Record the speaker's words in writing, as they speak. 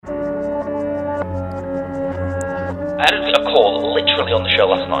I had a call literally on the show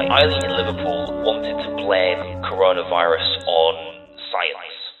last night. Eileen in Liverpool wanted to blame coronavirus on science.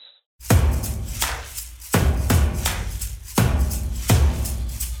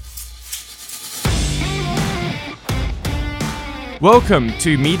 Welcome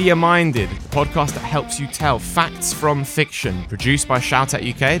to Media Minded, the podcast that helps you tell facts from fiction, produced by Shout Out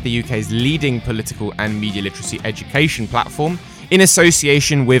UK, the UK's leading political and media literacy education platform, in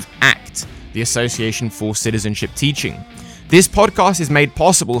association with ACT, the Association for Citizenship Teaching. This podcast is made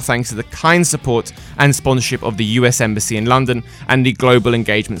possible thanks to the kind support and sponsorship of the US Embassy in London and the Global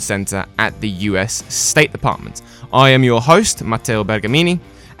Engagement Centre at the US State Department. I am your host, Matteo Bergamini,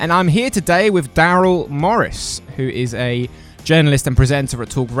 and I'm here today with Daryl Morris, who is a journalist and presenter at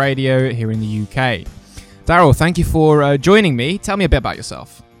Talk Radio here in the UK. Daryl, thank you for joining me. Tell me a bit about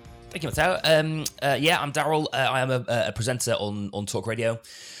yourself. Thank you, Matteo. I'm Daryl. I am a presenter on Talk Radio.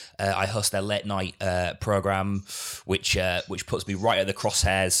 I host their late night program, which puts me right at the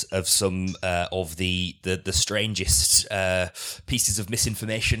crosshairs of some of the strangest pieces of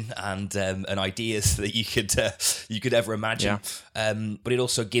misinformation and ideas that you could ever imagine. Yeah. But it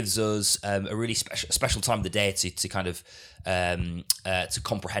also gives us a really special time of the day to kind of to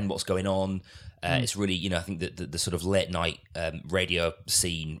comprehend what's going on. It's really, I think that the sort of late night radio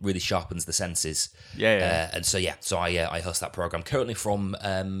scene really sharpens the senses. So I host that program currently from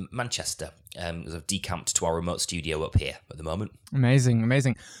Manchester. I've decamped to our remote studio up here at the moment.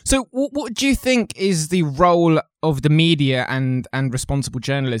 Amazing. So what do you think is the role of the media and responsible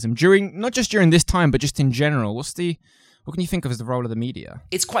journalism not just during this time, but just in general? What can you think of as the role of the media?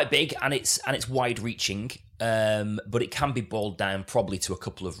 It's quite big and it's wide-reaching, but it can be boiled down probably to a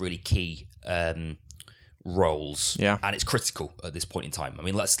couple of really key roles. Yeah, and it's critical at this point in time. I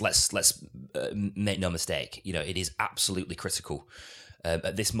mean, let's make no mistake. It is absolutely critical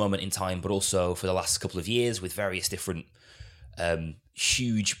at this moment in time, but also for the last couple of years with various different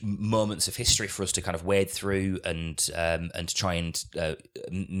huge moments of history for us to kind of wade through and try and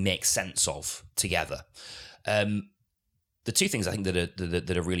make sense of together. The two things I think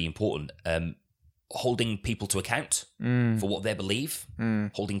that are really important: holding people to account for what they believe,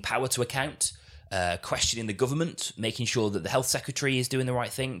 holding power to account, questioning the government, making sure that the health secretary is doing the right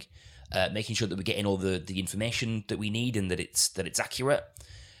thing, making sure that we're getting all the information that we need and that it's accurate,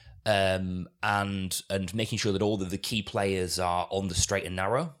 and making sure that all of the key players are on the straight and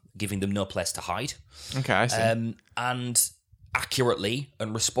narrow, giving them no place to hide. Okay, I see. And accurately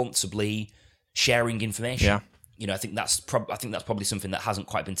and responsibly sharing information. Yeah. I think that's probably something that hasn't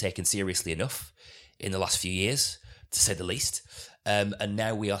quite been taken seriously enough in the last few years, to say the least. And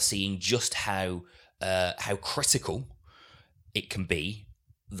now we are seeing just how critical it can be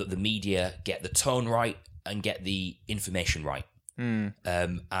that the media get the tone right and get the information right. And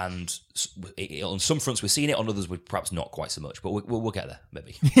on some fronts we're seeing it, on others we're perhaps not quite so much. But we'll get there,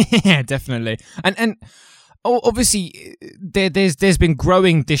 maybe. Yeah, definitely. And obviously, there's been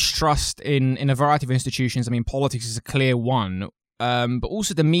growing distrust in a variety of institutions. I mean, politics is a clear one, but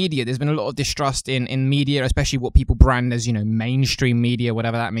also the media. There's been a lot of distrust in media, especially what people brand as mainstream media,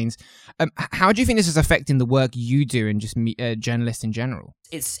 whatever that means. How do you think this is affecting the work you do and just journalists in general?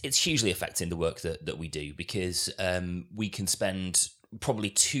 It's hugely affecting the work that we do because we can spend probably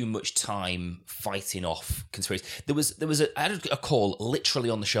too much time fighting off conspiracy. I had a call literally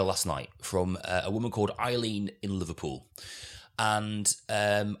on the show last night from a woman called Eileen in Liverpool. And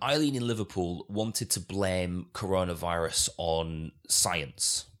Eileen in Liverpool wanted to blame coronavirus on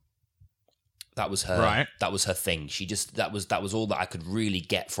science. That was her. Right. That was her thing. That was all that I could really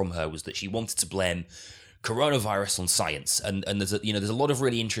get from her, was that she wanted to blame coronavirus on science. And there's a lot of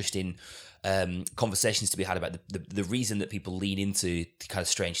really interesting conversations to be had about the reason that people lean into kind of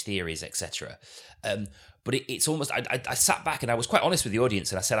strange theories, etc. But it's almost, I sat back and I was quite honest with the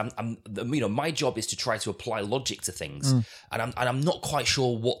audience and I said, my job is to try to apply logic to things, and I'm not quite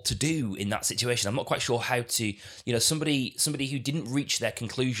sure what to do in that situation. I'm not quite sure how to, somebody who didn't reach their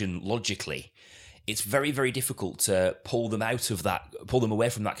conclusion logically, it's very, very difficult to pull them away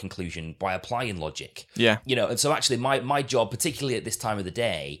from that conclusion by applying logic. Yeah. And so actually my job, particularly at this time of the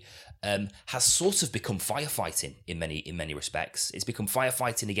day, has sort of become firefighting in many respects. It's become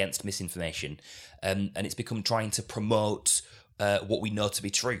firefighting against misinformation, and it's become trying to promote what we know to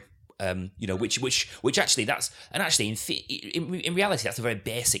be true. Which actually in reality that's the very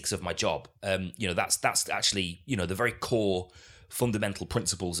basics of my job. That's actually the very core fundamental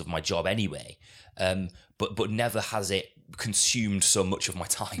principles of my job anyway. But never has it consumed so much of my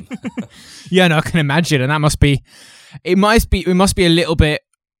time. Yeah, no, I can imagine, and that must be a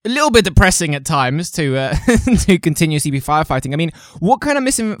little bit depressing at times to to continuously be firefighting. I mean, what kind of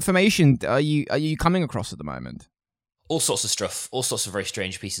misinformation are you coming across at the moment? all sorts of stuff, all sorts of very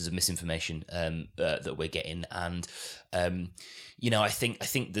strange pieces of misinformation that we're getting, and I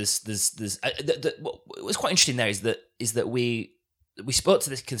think there's what's quite interesting there is that we spoke to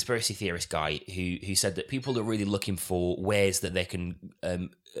this conspiracy theorist guy who said that people are really looking for ways that they can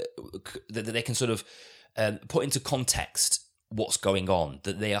that they can sort of put into context what's going on,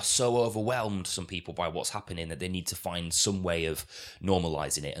 that they are so overwhelmed, some people, by what's happening, that they need to find some way of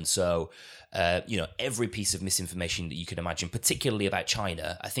normalizing it. And so every piece of misinformation that you can imagine, particularly about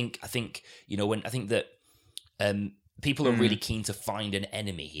China, I think that people are really keen to find an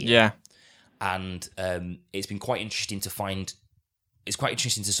enemy here. Yeah. And it's been quite interesting to sort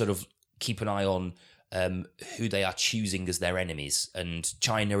of keep an eye on who they are choosing as their enemies. And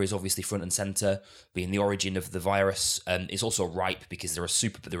China is obviously front and center, being the origin of the virus. It's also ripe because they're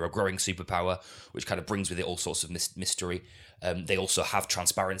a growing superpower, which kind of brings with it all sorts of mystery. They also have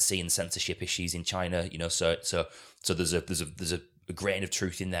transparency and censorship issues in China, so there's a grain of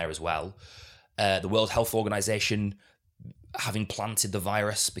truth in there as well. The World Health Organization having planted the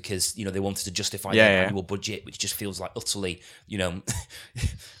virus because they wanted to justify their annual budget, which just feels like utterly,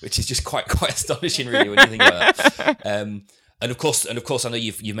 which is just quite astonishing, really, when you think about that. And of course, I know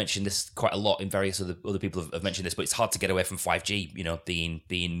you've mentioned this quite a lot, in various other people have mentioned this, but it's hard to get away from 5G,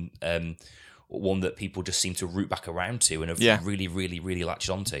 being one that people just seem to root back around to and have really, really, really latched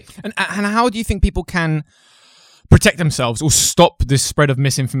onto. And how do you think people can protect themselves or stop this spread of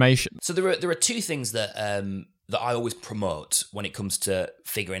misinformation? So there are two things that I always promote when it comes to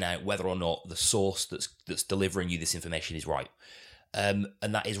figuring out whether or not the source that's delivering you this information is right, and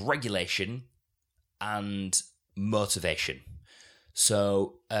that is regulation and motivation.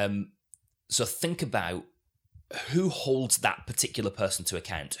 So think about who holds that particular person to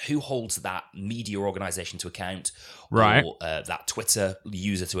account, who holds that media organization to account, right? Or that Twitter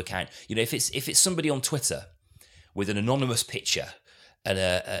user to account. If it's somebody on Twitter with an anonymous picture and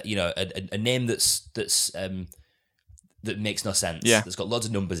a name that makes no sense, that's got loads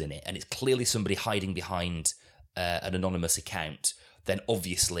of numbers in it, and it's clearly somebody hiding behind an anonymous account, then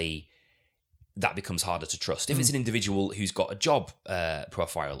obviously that becomes harder to trust. If it's an individual who's got a job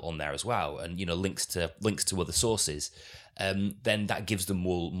profile on there as well, and links to other sources, then that gives them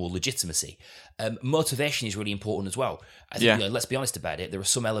more legitimacy. Motivation is really important as well. I think, let's be honest about it, there are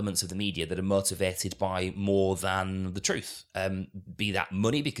some elements of the media that are motivated by more than the truth. Be that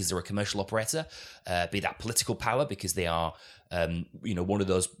money because they're a commercial operator, be that political power because they are one of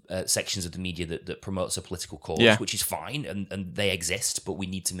those sections of the media that promotes a political cause, which is fine, and they exist, but we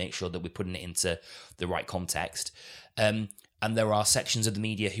need to make sure that we're putting it into the right context. And there are sections of the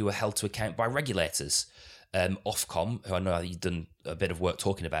media who are held to account by regulators. Ofcom, who I know you've done a bit of work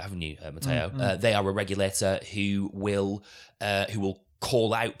talking about, haven't you, Matteo? They are a regulator who will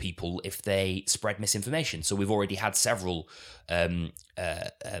call out people if they spread misinformation. So we've already had several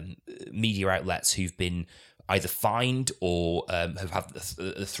media outlets who've been either fined or have had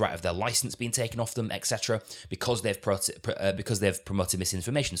the threat of their license being taken off them, etc., because they've promoted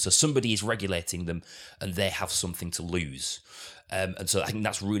misinformation. So somebody is regulating them, and they have something to lose. And so I think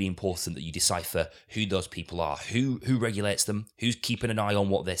that's really important that you decipher who those people are, who regulates them, who's keeping an eye on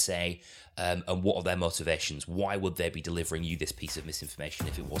what they say, and what are their motivations. Why would they be delivering you this piece of misinformation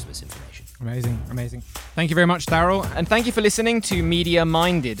if it was misinformation? Amazing. Thank you very much, Daryl. And thank you for listening to Media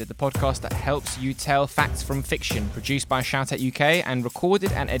Minded, the podcast that helps you tell facts from fiction, produced by Shoutout UK and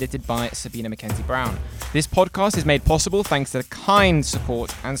recorded and edited by Sabina Mackenzie-Brown. This podcast is made possible thanks to the kind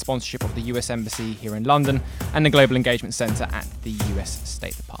support and sponsorship of the US Embassy here in London and the Global Engagement Centre at the US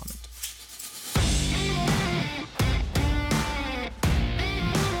State Department.